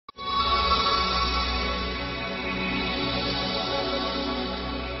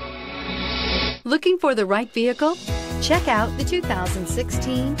Looking for the right vehicle? Check out the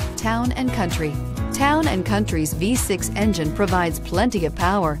 2016 Town & Country. Town & Country's V6 engine provides plenty of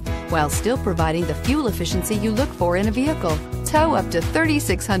power while still providing the fuel efficiency you look for in a vehicle. Tow up to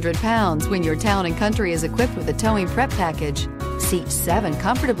 3,600 pounds when your Town & Country is equipped with a towing prep package. Seat 7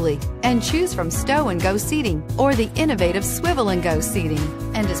 comfortably and choose from stow and go seating or the innovative swivel and go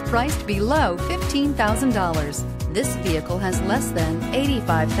seating, and is priced below $15,000. This vehicle has less than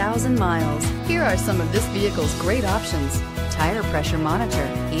 85,000 miles. Here are some of this vehicle's great options: tire pressure monitor,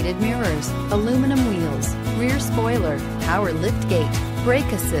 heated mirrors, aluminum wheels, rear spoiler, power lift gate,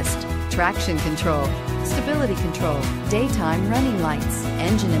 brake assist, traction control, stability control, daytime running lights,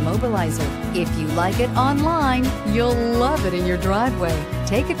 engine immobilizer. If you like it online, you'll love it in your driveway.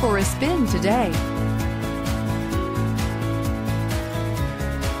 Take it for a spin today.